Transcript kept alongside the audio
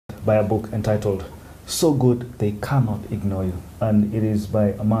by a book entitled So Good They Cannot Ignore You. And it is by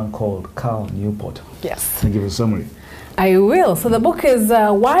a man called Cal Newport. Yes. Can you give a summary? I will. So the book is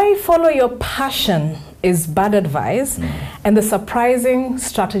Why Follow Your Passion is Bad Advice, and the Surprising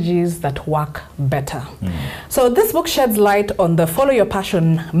Strategies That Work Better. So this book sheds light on the follow your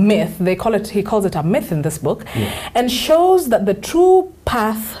passion myth. He calls it a myth in this book, and shows that the true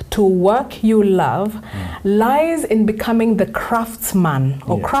path to work you love lies in becoming the craftsman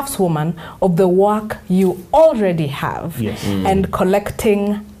or craftswoman of the work you already have, and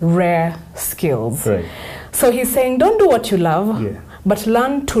collecting rare skills. Right. So he's saying, don't do what you love, but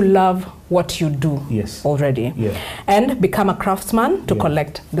learn to love what you do already, and become a craftsman to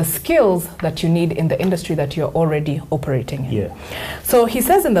collect the skills that you need in the industry that you're already operating in. So he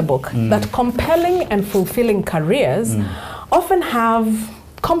says in the book that compelling and fulfilling careers often have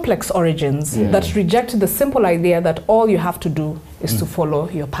complex origins that reject the simple idea that all you have to do is to follow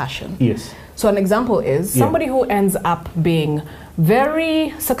your passion. So an example is somebody who ends up being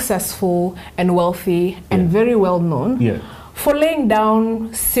very successful and wealthy and very well known for laying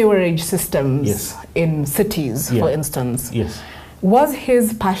down sewerage systems in cities, for instance. Was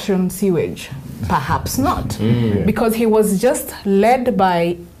his passion sewage? Perhaps not, because he was just led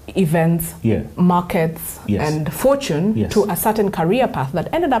by events, markets, and fortune to a certain career path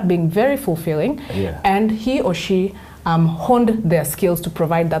that ended up being very fulfilling, and he or she honed their skills to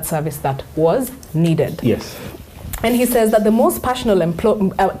provide that service that was needed. And he says that the most passionate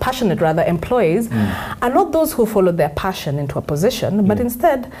employees are not those who followed their passion into a position, but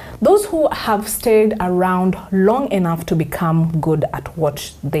instead those who have stayed around long enough to become good at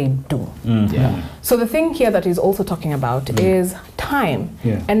what they do. So the thing here that he's also talking about is time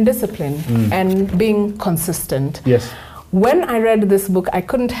and discipline and being consistent. When I read this book, I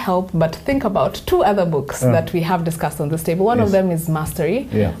couldn't help but think about two other books that we have discussed on this table. One of them is Mastery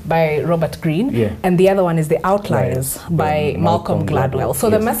by Robert Greene, and the other one is The Outliers by Malcolm Gladwell. So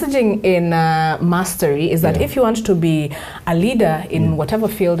the messaging in Mastery is that if you want to be a leader in whatever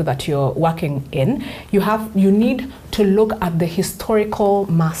field that you're working in, you need to look at the historical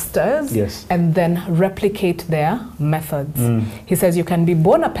masters and then replicate their methods. He says you can be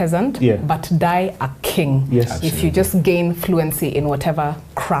born a peasant but die a king if you just gain fluency in whatever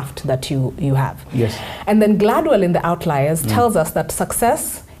craft that you have. And then Gladwell in The Outliers tells us that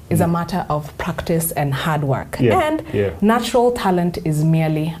success is a matter of practice and hard work, and natural talent is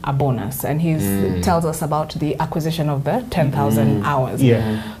merely a bonus. And he tells us about the acquisition of the 10,000 hours.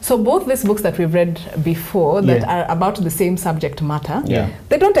 So both these books that we've read before that are about the same subject matter,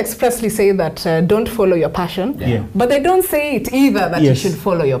 they don't expressly say that don't follow your passion, but they don't say it either that you should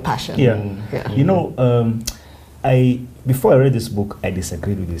follow your passion. You know, before I read this book, I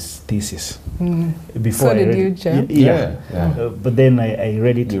disagreed with his thesis. Before so did you, Jeff? But then I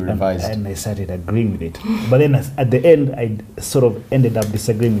read it and I started agreeing with it. But then at the end, I sort of ended up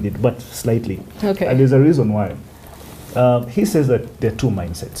disagreeing with it, but slightly. And there's a reason why. He says that there are two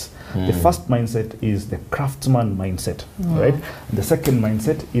mindsets. The first mindset is the craftsman mindset, right? The second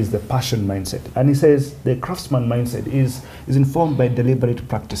mindset is the passion mindset. And he says the craftsman mindset is informed by deliberate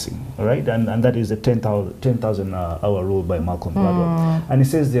practicing, all right? And that is the 10,000 hour rule by Malcolm Gladwell. And he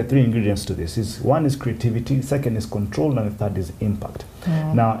says there are three ingredients to this. One is creativity, second is control, and the third is impact.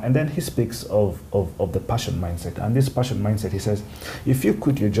 Now, and then he speaks of the passion mindset. And this passion mindset, he says, if you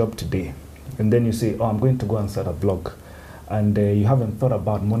quit your job today, and then you say, oh, I'm going to go and start a blog, and you haven't thought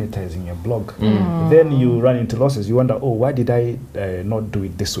about monetizing your blog, then you run into losses. You wonder, oh, why did I not do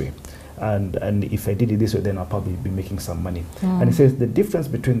it this way? And if I did it this way, then I'll probably be making some money. And he says the difference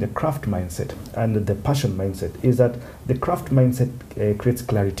between the craft mindset and the passion mindset is that the craft mindset creates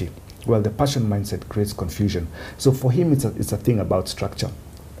clarity, while the passion mindset creates confusion. So for him, it's a thing about structure.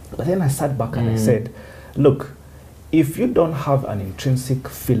 But then I sat back and I said, look, if you don't have an intrinsic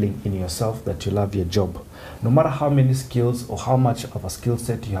feeling in yourself that you love your job, no matter how many skills or how much of a skill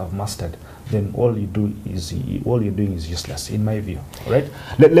set you have mastered, then all you're doing is useless, in my view. Right?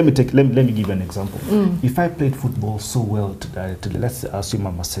 Let me give you an example. If I played football so well, let's assume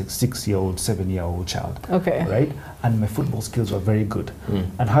I'm a 6-year-old, 7-year-old child, right? And my football skills were very good,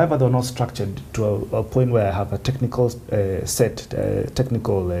 and however they're not structured to a point where I have a technical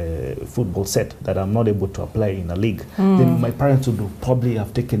football set that I'm not able to apply in a league, then my parents would probably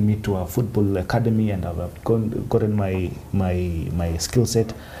have taken me to a football academy and have gotten my skill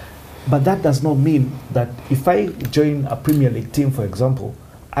set. But that does not mean that if I join a Premier League team, for example,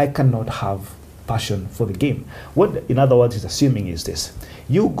 I cannot have passion for the game. What, in other words, is assuming is this: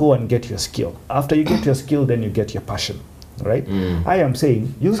 you go and get your skill. After you get your skill, then you get your passion, right? I am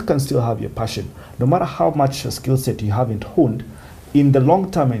saying you can still have your passion, no matter how much skill set you haven't honed. in the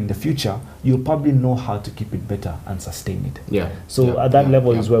long term and in the future, you'll probably know how to keep it better and sustain it. Yeah. So at that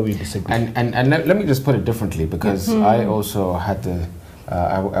level is where we disagree. And let me just put it differently, because I also had the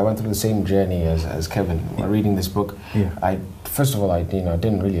I went through the same journey as Kevin. Reading this book, first of all, I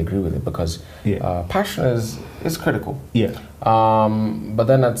didn't really agree with it, because passion is critical. Yeah. But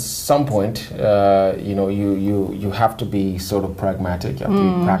then at some point, you have to be sort of pragmatic. You have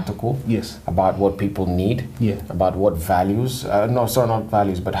to be practical. Yes. About what people need. Yeah. About what values. Not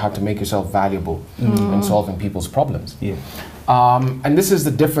values, but how to make yourself valuable in solving people's problems. Yeah. And this is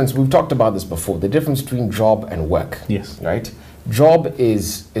the difference. We've talked about this before. The difference between job and work. Yes. Right. Job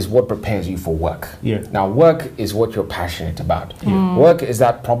is what prepares you for work. Yeah. Now, work is what you're passionate about. Yeah. Work is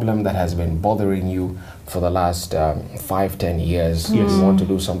that problem that has been bothering you for the last 5-10 years. Yes. You want to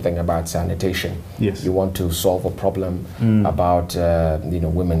do something about sanitation. Yes. You want to solve a problem about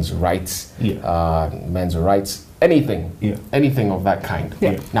women's rights, men's rights, anything, anything of that kind.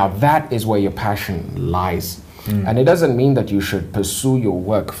 Yeah. Now, that is where your passion lies. And it doesn't mean that you should pursue your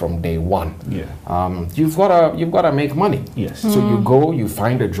work from day one. Yeah. You've got to make money. Yes. So you go, you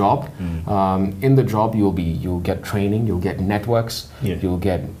find a job. In the job, you'll get training, you'll get networks, you'll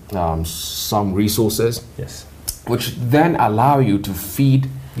get some resources. Yes. Which then allow you to feed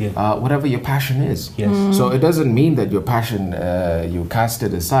whatever your passion is. Yes. So it doesn't mean that your passion you cast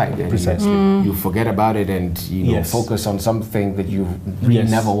it aside and you forget about it and focus on something that you really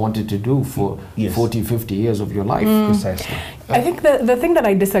never wanted to do for 40-50 years of your life. Precisely. I think the thing that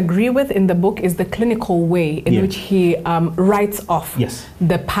I disagree with in the book is the clinical way in which he writes off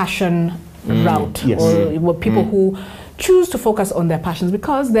the passion route, or people who choose to focus on their passions,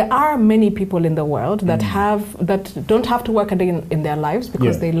 because there are many people in the world that don't have to work a day in their lives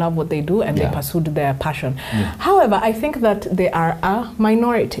because they love what they do and they pursued their passion. However, I think that they are a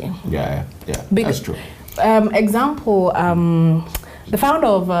minority. That's true. Example, the founder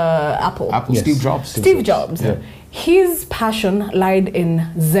of Apple, Steve Jobs. His passion lied in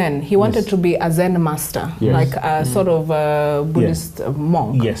Zen. He wanted to be a Zen master, like a sort of Buddhist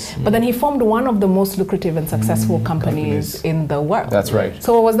monk. But then he formed one of the most lucrative and successful companies in the world. That's right.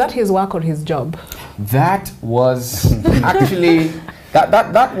 So was that his work or his job? That was actually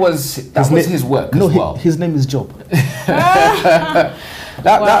that was his work as well. His name is Job.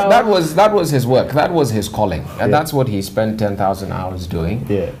 That was his work. That was his calling, and that's what he spent 10,000 hours doing.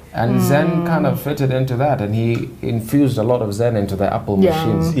 And Zen kind of fitted into that, and he infused a lot of Zen into the Apple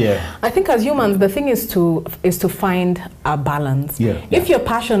machines. I think as humans, the thing is to find a balance. If your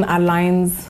passion aligns